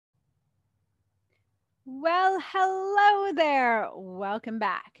Well, hello there. Welcome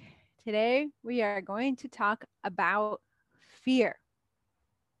back. Today we are going to talk about fear,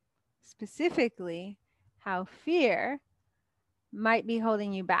 specifically how fear might be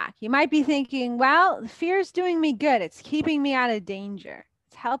holding you back. You might be thinking, well, fear is doing me good. It's keeping me out of danger.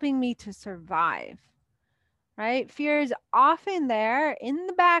 It's helping me to survive, right? Fear is often there in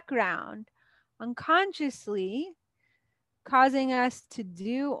the background, unconsciously causing us to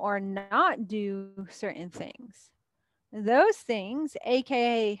do or not do certain things. Those things,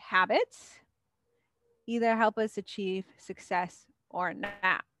 aka habits, either help us achieve success or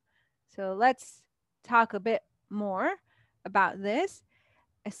not. So let's talk a bit more about this,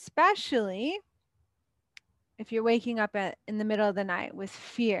 especially if you're waking up in the middle of the night with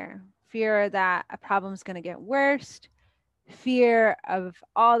fear that a problem's going to get worse, fear of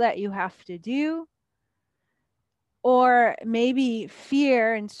all that you have to do, or maybe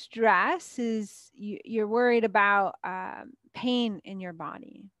fear and stress is you're worried about pain in your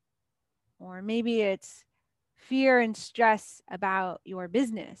body, or maybe it's fear and stress about your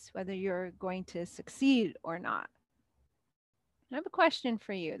business, whether you're going to succeed or not. I have a question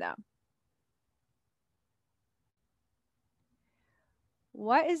for you though.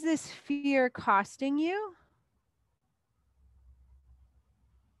 What is this fear costing you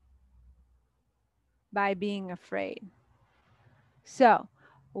by being afraid? So,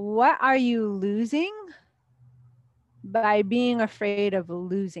 what are you losing by being afraid of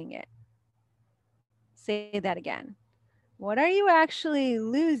losing it? Say that again. What are you actually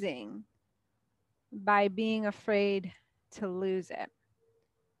losing by being afraid to lose it?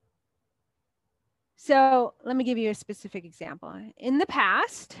 So let me give you a specific example. In the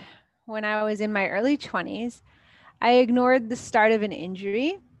past, when I was in my early 20s, I ignored the start of an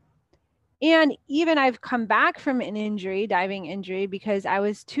injury. And even I've come back from an injury, diving injury, because I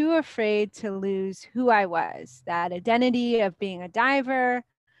was too afraid to lose who I was, that identity of being a diver,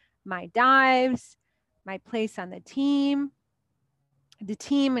 my dives, my place on the team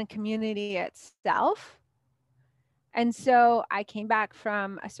and community itself. And so I came back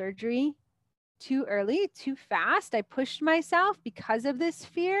from a surgery too early, too fast. I pushed myself because of this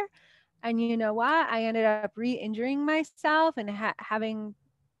fear. And you know what? I ended up re-injuring myself and having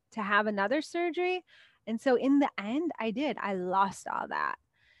to have another surgery. And so in the end, I lost all that.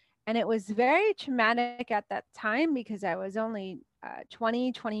 And it was very traumatic at that time because I was only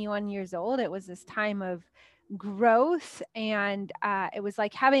 20, 21 years old. It was this time of growth, and it was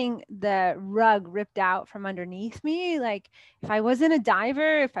like having the rug ripped out from underneath me. Like, if I wasn't a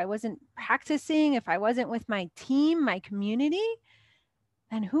diver, if I wasn't practicing, if I wasn't with my team, my community,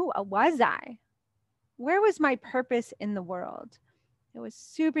 then who was I? Where was my purpose in the world? It was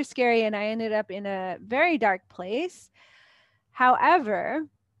super scary, and I ended up in a very dark place. However,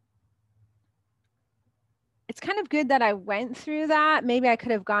 it's kind of good that I went through that. Maybe I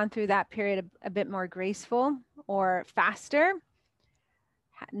could have gone through that period a bit more graceful or faster,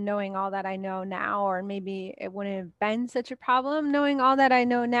 knowing all that I know now, or maybe it wouldn't have been such a problem knowing all that I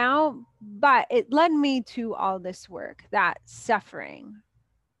know now. But it led me to all this work, that suffering,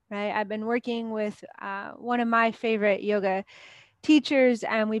 right? I've been working with one of my favorite yoga teachers,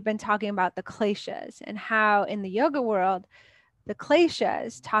 and we've been talking about the kleshas and how in the yoga world, the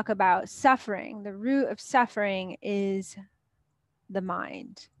kleshas talk about suffering. The root of suffering is the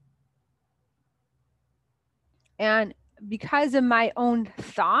mind. And because of my own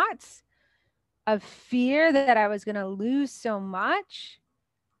thoughts of fear that I was going to lose so much,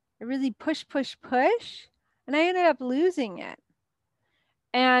 I really push, and I ended up losing it.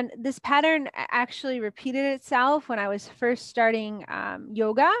 And this pattern actually repeated itself when I was first starting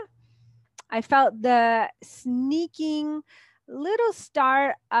yoga. I felt the sneaking little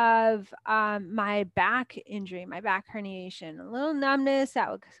start of my back injury, my back herniation, a little numbness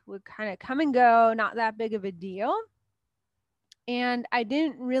that would kind of come and go, not that big of a deal. And I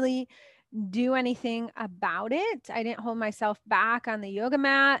didn't really do anything about it. I didn't hold myself back on the yoga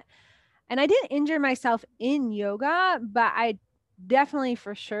mat. And I didn't injure myself in yoga, but I definitely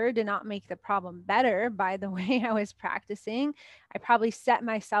for sure did not make the problem better by the way I was practicing. I probably set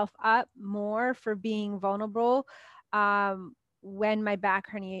myself up more for being vulnerable when my back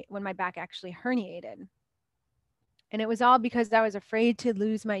actually herniated. And it was all because I was afraid to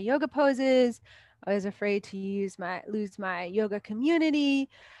lose my yoga poses. I was afraid to lose my yoga community.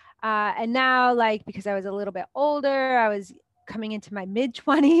 And now, like, because I was a little bit older, I was coming into my mid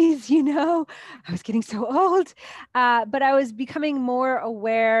 20s, I was getting so old. But I was becoming more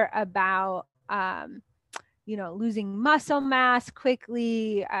aware about, losing muscle mass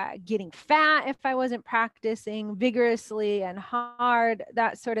quickly, getting fat if I wasn't practicing vigorously and hard,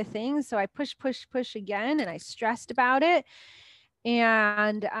 that sort of thing. So I push again, and I stressed about it.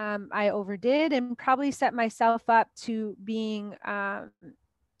 And I overdid and probably set myself up to being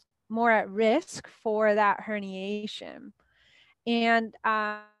more at risk for that herniation. And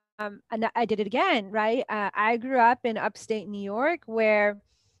I did it again, right? I grew up in upstate New York, where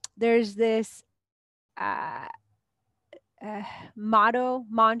there's this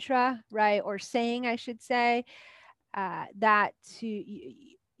mantra, right? Or saying, I should say, that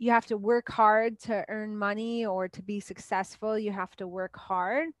you have to work hard to earn money, or to be successful, you have to work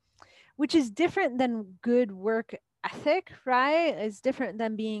hard, which is different than good work ethic, right? It's different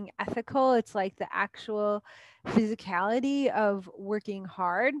than being ethical. It's like the actual physicality of working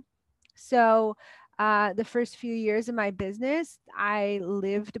hard. So the first few years of my business, I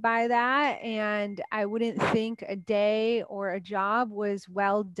lived by that, and I wouldn't think a day or a job was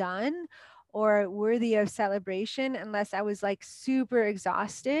well done or worthy of celebration unless I was like super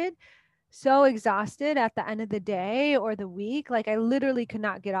exhausted, so exhausted at the end of the day or the week. Like I literally could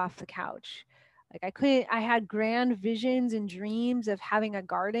not get off the couch. Like I had grand visions and dreams of having a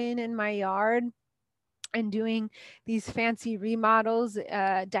garden in my yard and doing these fancy remodels,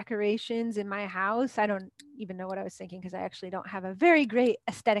 decorations in my house. I don't even know what I was thinking, because I actually don't have a very great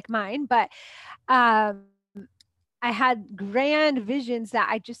aesthetic mind, but I had grand visions that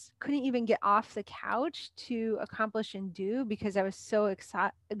I just couldn't even get off the couch to accomplish and do, because I was so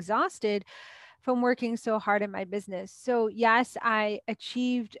exhausted from working so hard in my business. So yes, I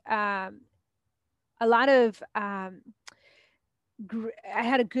achieved a lot of I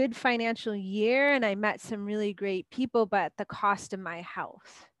had a good financial year, and I met some really great people, but at the cost of my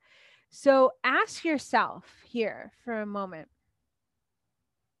health. So ask yourself here for a moment,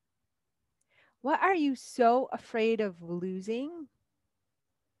 what are you so afraid of losing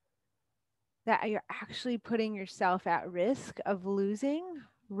that you're actually putting yourself at risk of losing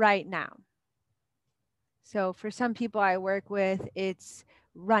right now? So for some people I work with, it's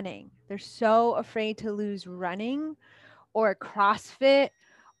running. They're so afraid to lose running, or CrossFit,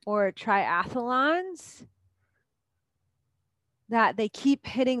 or triathlons, that they keep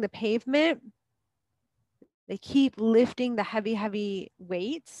hitting the pavement. They keep lifting the heavy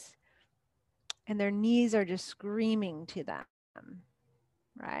weights, and their knees are just screaming to them,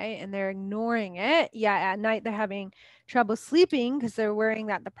 right? And they're ignoring it. Yeah, at night they're having trouble sleeping because they're worrying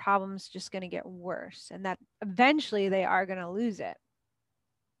that the problem's just going to get worse and that eventually they are going to lose it.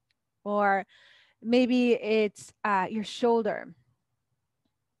 Or maybe it's your shoulder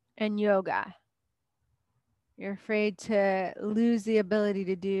and yoga. You're afraid to lose the ability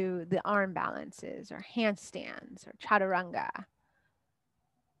to do the arm balances or handstands or chaturanga.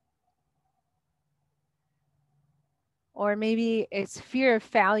 Or maybe it's fear of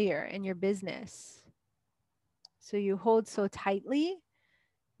failure in your business. So you hold so tightly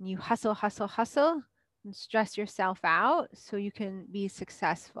and you hustle and stress yourself out so you can be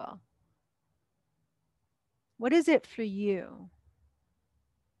successful. What is it for you?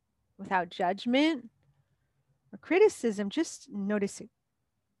 Without judgment or criticism, just noticing,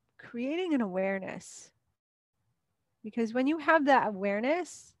 creating an awareness. Because when you have that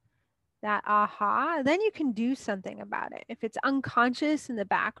awareness, that aha, then you can do something about it. If it's unconscious in the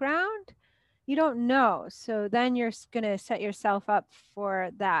background, you don't know. So then you're going to set yourself up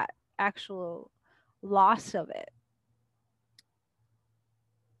for that actual loss of it.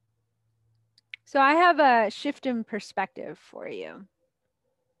 So I have a shift in perspective for you.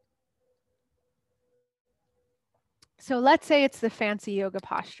 So let's say it's the fancy yoga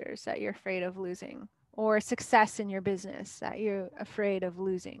postures that you're afraid of losing, or success in your business that you're afraid of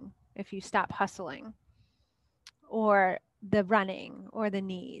losing if you stop hustling, or the running or the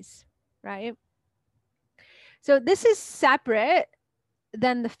knees, right? So this is separate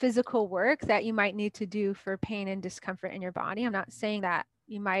than the physical work that you might need to do for pain and discomfort in your body. I'm not saying that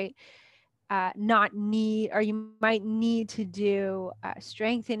you might not need, or you might need to do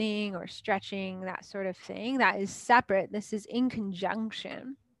strengthening or stretching, that sort of thing. That is separate. This is in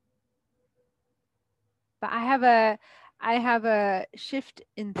conjunction. But I have a shift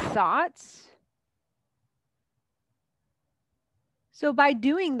in thoughts. So by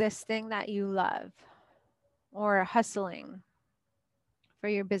doing this thing that you love, or hustling for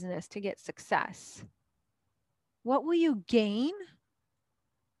your business to get success, what will you gain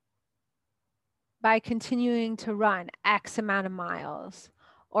by continuing to run X amount of miles,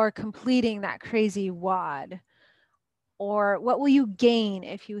 or completing that crazy WOD? Or what will you gain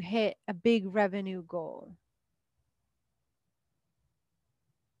if you hit a big revenue goal?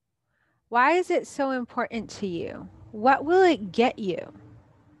 Why is it so important to you? What will it get you?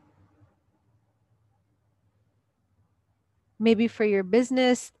 Maybe for your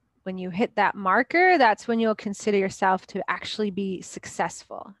business, when you hit that marker, that's when you'll consider yourself to actually be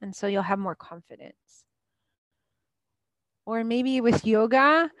successful. And so you'll have more confidence. Or maybe with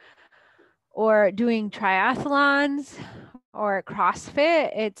yoga or doing triathlons or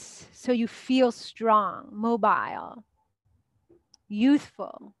CrossFit, it's so you feel strong, mobile,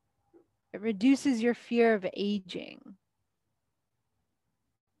 youthful. It reduces your fear of aging.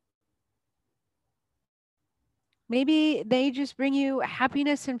 Maybe they just bring you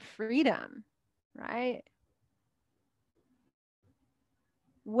happiness and freedom, right?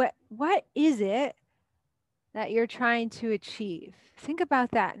 What is it that you're trying to achieve? Think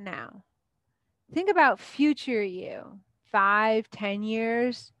about that now. Think about future you, 5, 10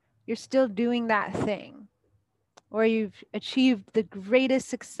 years, you're still doing that thing, or you've achieved the greatest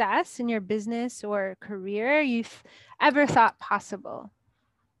success in your business or career you've ever thought possible.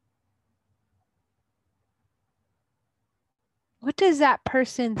 What does that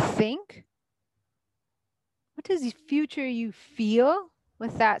person think? What does the future you feel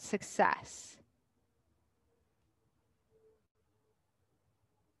with that success?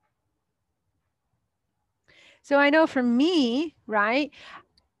 So I know for me, right,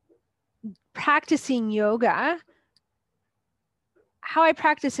 practicing yoga, how I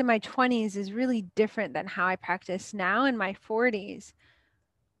practice in my 20s is really different than how I practice now in my 40s.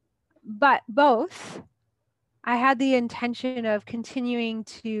 But both, I had the intention of continuing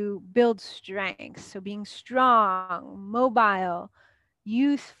to build strength. So being strong, mobile,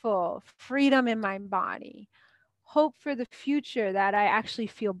 youthful, freedom in my body, hope for the future that I actually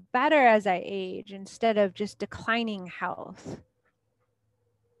feel better as I age instead of just declining health.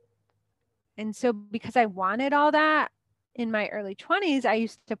 And so because I wanted all that in my early 20s, I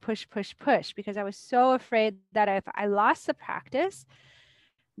used to push because I was so afraid that if I lost the practice,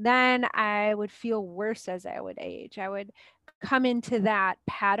 then I would feel worse as I would age. I would come into that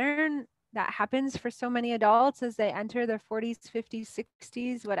pattern that happens for so many adults as they enter their 40s, 50s,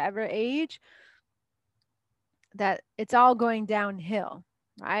 60s, whatever age, that it's all going downhill,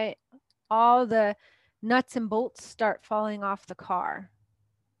 right? All the nuts and bolts start falling off the car.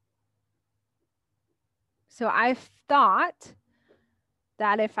 So I thought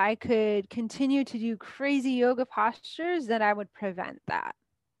that if I could continue to do crazy yoga postures, then I would prevent that.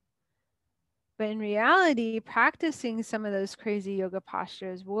 But in reality, practicing some of those crazy yoga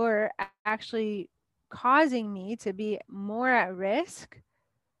postures were actually causing me to be more at risk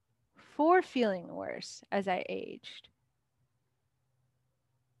for feeling worse as I aged.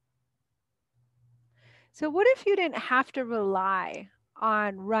 So what if you didn't have to rely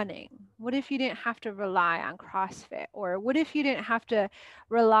on running? What if you didn't have to rely on CrossFit? Or what if you didn't have to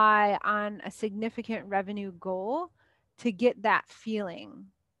rely on a significant revenue goal to get that feeling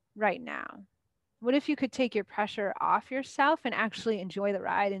right now? What if you could take your pressure off yourself and actually enjoy the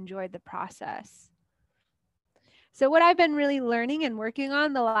ride, enjoy the process? So what I've been really learning and working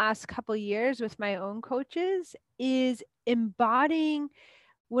on the last couple years with my own coaches is embodying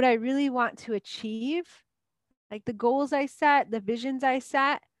what I really want to achieve, like the goals I set, the visions I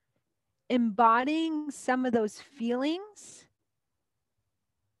set, embodying some of those feelings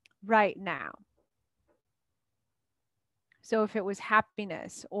right now. So if it was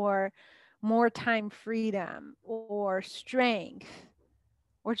happiness or more time freedom or strength,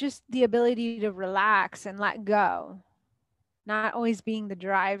 or just the ability to relax and let go, not always being the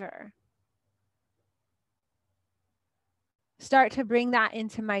driver. Start to bring that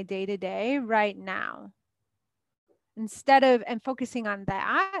into my day-to-day right now. Instead of, and focusing on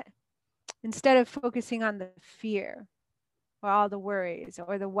that, instead of focusing on the fear or all the worries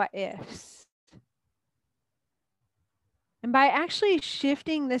or the what ifs. And by actually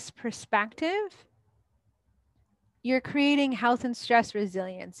shifting this perspective, you're creating health and stress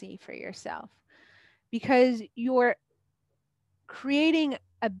resiliency for yourself, because you're creating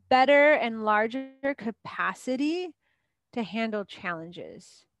a better and larger capacity to handle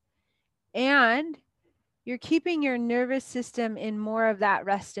challenges. And you're keeping your nervous system in more of that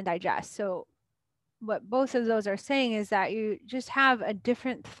rest and digest. So what both of those are saying is that you just have a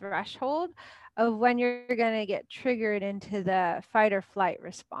different threshold of when you're going to get triggered into the fight or flight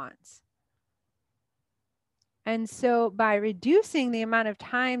response. And so by reducing the amount of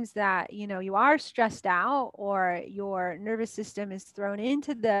times that, you know, you are stressed out or your nervous system is thrown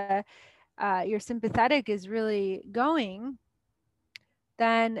into the, your sympathetic is really going,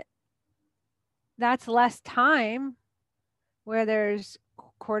 then that's less time where there's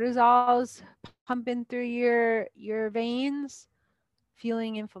cortisol's pumping through your veins,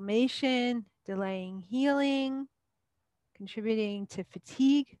 fueling inflammation, delaying healing, contributing to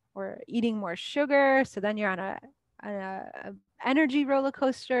fatigue or eating more sugar. So then you're on a energy roller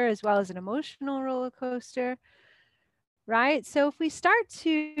coaster as well as an emotional roller coaster, right? So if we start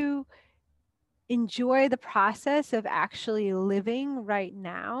to enjoy the process of actually living right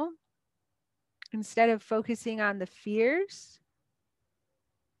now, instead of focusing on the fears,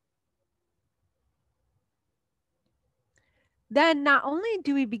 then not only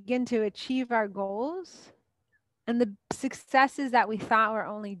do we begin to achieve our goals and the successes that we thought were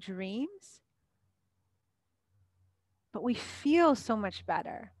only dreams, but we feel so much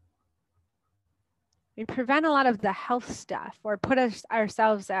better. We prevent a lot of the health stuff or put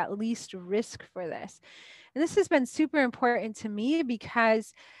ourselves at least risk for this. And this has been super important to me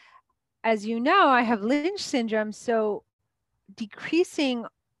because, as you know, I have Lynch syndrome. So decreasing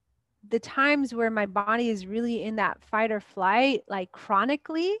the times where my body is really in that fight or flight, like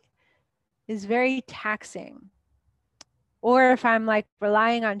chronically, is very taxing. Or if I'm like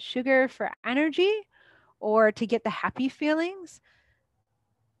relying on sugar for energy or to get the happy feelings,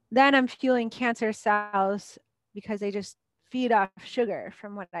 then I'm fueling cancer cells because they just feed off sugar,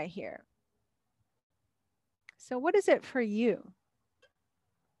 from what I hear. So what is it for you?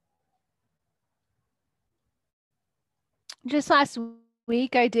 Just last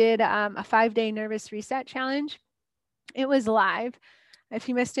week, I did a 5-day nervous reset challenge. It was live. If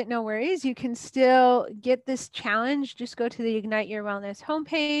you missed it, no worries. You can still get this challenge. Just go to the Ignite Your Wellness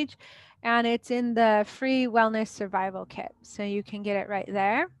homepage, and it's in the free wellness survival kit. So you can get it right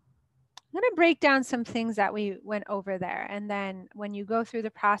there. I'm going to break down some things that we went over there. And then when you go through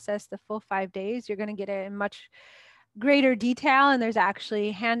the process, the full 5 days, you're going to get it in much greater detail. And there's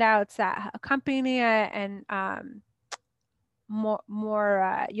actually handouts that accompany it, and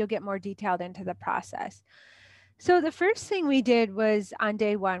you'll get more detailed into the process. So the first thing we did was on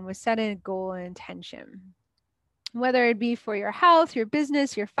day 1 was set a goal and intention, whether it be for your health, your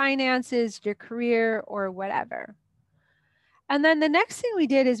business, your finances, your career, or whatever. And then the next thing we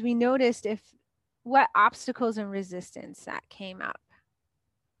did is we noticed what obstacles and resistance that came up,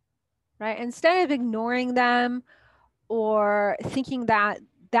 right? Instead of ignoring them or thinking that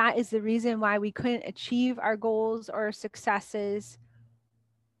that is the reason why we couldn't achieve our goals or successes,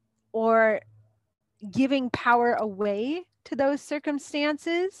 or giving power away to those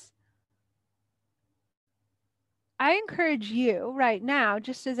circumstances, I encourage you right now,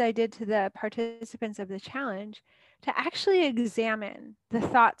 just as I did to the participants of the challenge, to actually examine the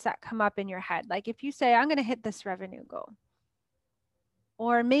thoughts that come up in your head. Like if you say, I'm going to hit this revenue goal,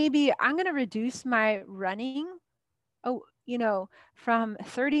 or maybe I'm going to reduce my running, from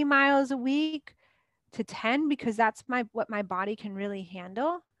 30 miles a week to 10, because that's what my body can really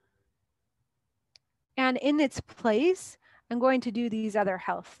handle. And in its place, I'm going to do these other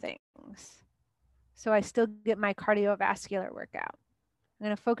health things, so I still get my cardiovascular workout. I'm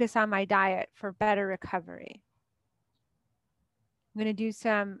going to focus on my diet for better recovery. I'm going to do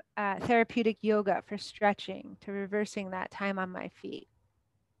some therapeutic yoga for stretching, to reversing that time on my feet.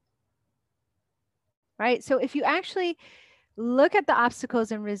 Right? So if you actually look at the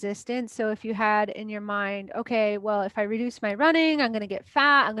obstacles and resistance, so if you had in your mind, okay, well, if I reduce my running, I'm going to get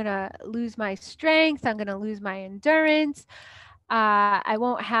fat, I'm going to lose my strength, I'm going to lose my endurance, I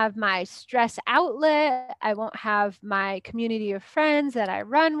won't have my stress outlet, I won't have my community of friends that I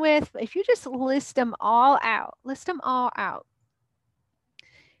run with. If you just list them all out,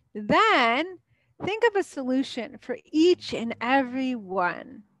 then think of a solution for each and every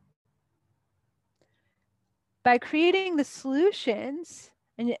one. By creating the solutions,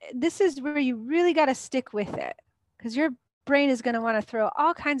 and this is where you really got to stick with it, because your brain is going to want to throw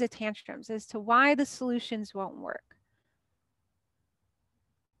all kinds of tantrums as to why the solutions won't work.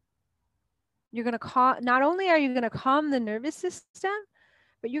 You're going to not only are you going to calm the nervous system,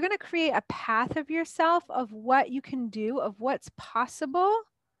 but you're going to create a path of yourself of what you can do, of what's possible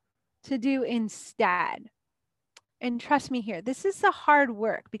to do instead. And trust me here, this is the hard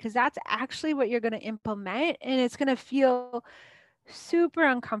work, because that's actually what you're going to implement, and it's going to feel super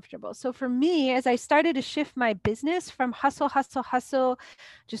uncomfortable. So for me, as I started to shift my business from hustle,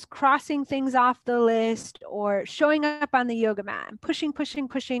 just crossing things off the list, or showing up on the yoga mat and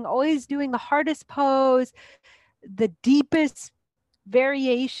pushing, always doing the hardest pose, the deepest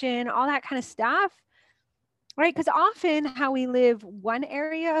variation, all that kind of stuff, right? Because often how we live one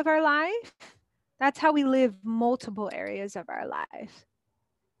area of our life, that's how we live multiple areas of our life.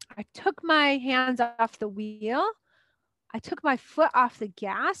 I took my hands off the wheel. I took my foot off the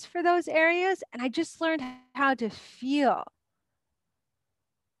gas for those areas, and I just learned how to feel.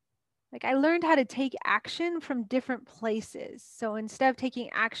 Like I learned how to take action from different places. So instead of taking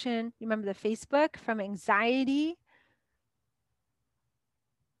action, remember the Facebook, from anxiety,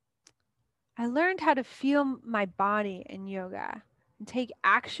 I learned how to feel my body in yoga and take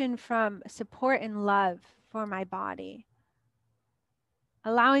action from support and love for my body.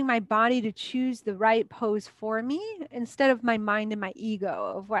 Allowing my body to choose the right pose for me instead of my mind and my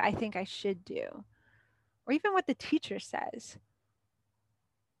ego of what I think I should do, or even what the teacher says.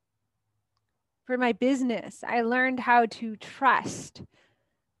 For my business, I learned how to trust,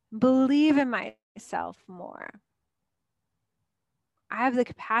 believe in myself more. I have the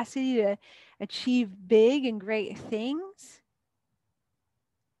capacity to achieve big and great things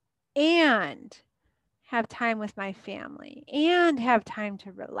and have time with my family and have time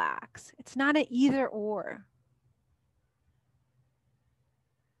to relax. It's not an either or.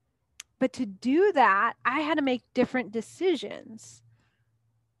 But to do that, I had to make different decisions.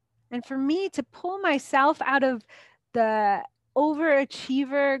 And for me to pull myself out of the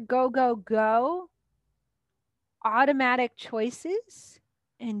overachiever, go, go, go, automatic choices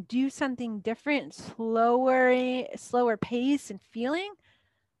and do something different, slower pace and feeling,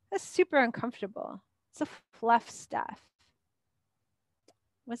 that's super uncomfortable. It's the fluff stuff.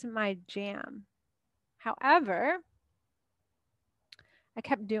 Wasn't my jam. However, I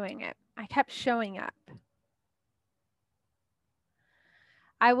kept doing it. I kept showing up.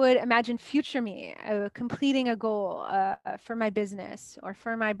 I would imagine future me completing a goal for my business or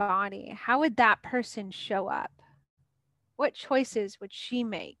for my body. How would that person show up? What choices would she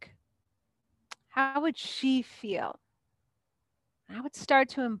make? How would she feel? I would start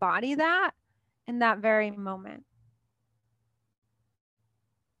to embody that in that very moment.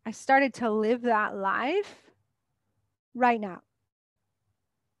 I started to live that life right now.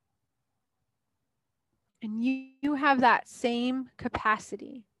 And you have that same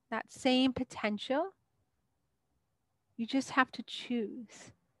capacity, that same potential. You just have to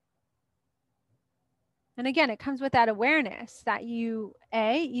choose. And again, it comes with that awareness that you,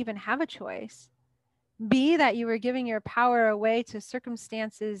 A, even have a choice, B, that you were giving your power away to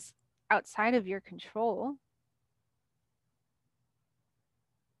circumstances outside of your control,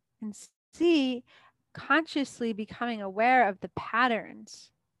 and C, consciously becoming aware of the patterns,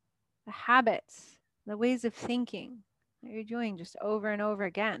 the habits, the ways of thinking that you're doing just over and over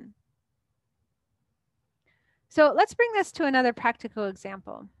again. So let's bring this to another practical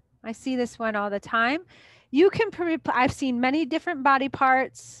example. I see this one all the time. You can, I've seen many different body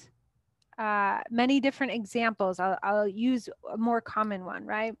parts, many different examples. I'll use a more common one,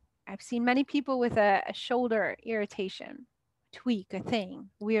 right? I've seen many people with a shoulder irritation, tweak, a thing,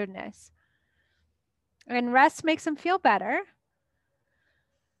 weirdness. And rest makes them feel better.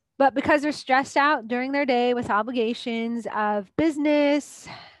 But because they're stressed out during their day with obligations of business,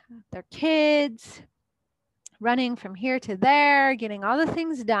 their kids, running from here to there, getting all the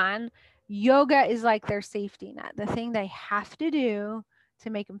things done, yoga is like their safety net, the thing they have to do to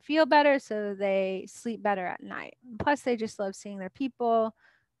make them feel better so they sleep better at night. Plus, they just love seeing their people,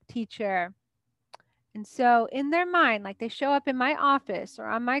 teacher. And so in their mind, like they show up in my office or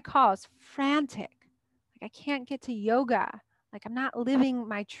on my calls, frantic. Like I can't get to yoga. Like I'm not living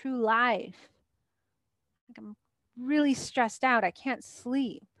my true life. Like I'm really stressed out. I can't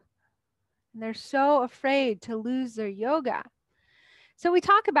sleep. And they're so afraid to lose their yoga. So we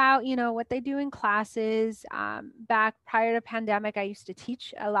talk about, you know, what they do in classes. Back prior to pandemic, I used to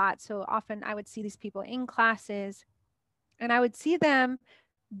teach a lot. So often I would see these people in classes and I would see them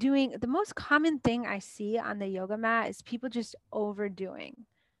doing the most common thing I see on the yoga mat is people just overdoing,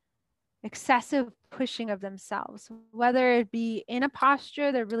 excessive pushing of themselves, whether it be in a posture,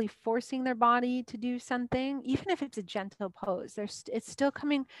 they're really forcing their body to do something, even if it's a gentle pose, it's still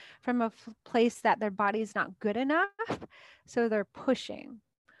coming from a place that their body is not good enough. So they're pushing,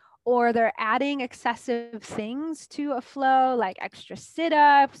 or they're adding excessive things to a flow, like extra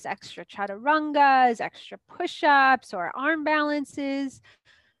sit-ups, extra chaturangas, extra push-ups, or arm balances,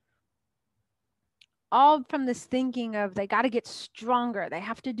 all from this thinking of they got to get stronger, they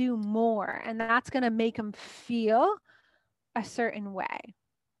have to do more, and that's going to make them feel a certain way.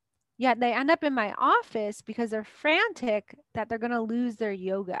 Yet they end up in my office because they're frantic that they're going to lose their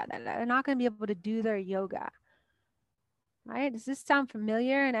yoga, that they're not going to be able to do their yoga. Right? Does this sound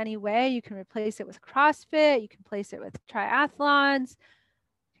familiar in any way? You can replace it with CrossFit, you can replace it with triathlons,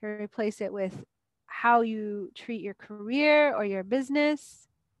 you can replace it with how you treat your career or your business.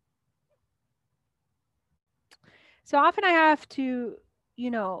 So often I have to,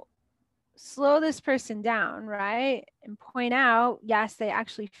 you know, slow this person down, right? And point out, yes, they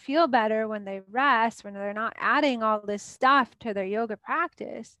actually feel better when they rest, when they're not adding all this stuff to their yoga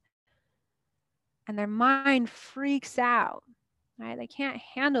practice. and their mind freaks out, right? They can't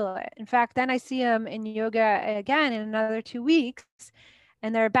handle it. In fact, then I see them in yoga again in another 2 weeks,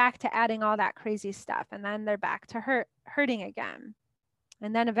 and they're back to adding all that crazy stuff. And then they're back to hurting again.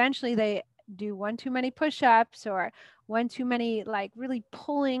 And then eventually they do one too many push-ups or one too many, like really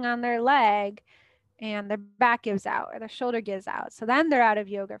pulling on their leg, and their back gives out or their shoulder gives out. So then they're out of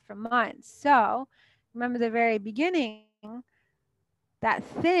yoga for months. So remember the very beginning, that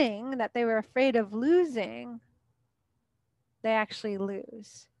thing that they were afraid of losing, they actually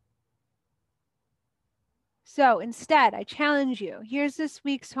lose. So instead, I challenge you. Here's this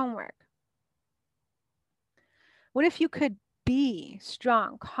week's homework. What if you could be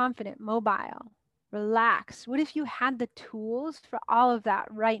strong, confident, mobile, relaxed? What if you had the tools for all of that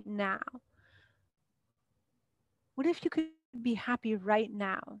right now? What if you could be happy right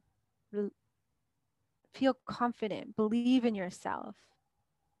now? Feel confident, believe in yourself,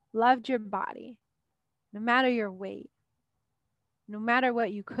 loved your body, no matter your weight, no matter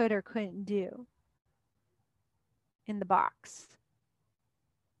what you could or couldn't do in the box.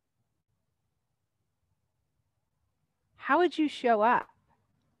 How would you show up?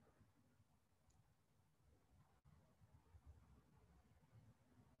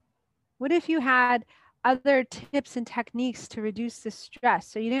 What if you had other tips and techniques to reduce the stress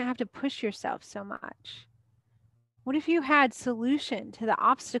so you didn't have to push yourself so much? What if you had solution to the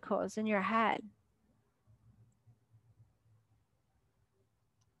obstacles in your head?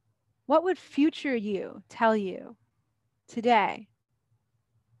 What would future you tell you today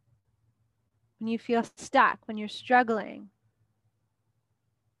when you feel stuck, when you're struggling,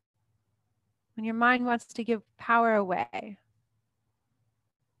 when your mind wants to give power away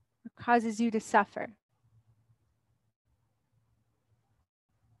or causes you to suffer?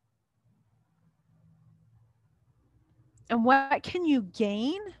 And what can you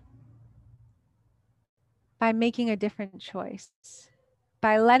gain by making a different choice?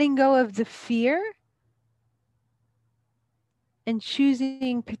 By letting go of the fear and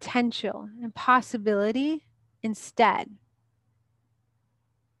choosing potential and possibility instead.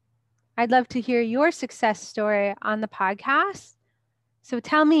 I'd love to hear your success story on the podcast. So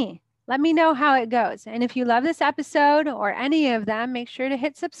tell me, let me know how it goes. And if you love this episode or any of them, make sure to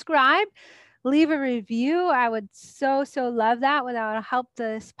hit subscribe, leave a review. I would so love that. That'll help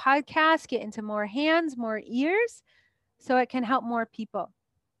this podcast get into more hands, more ears, so it can help more people.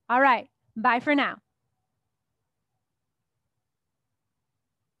 All right, bye for now.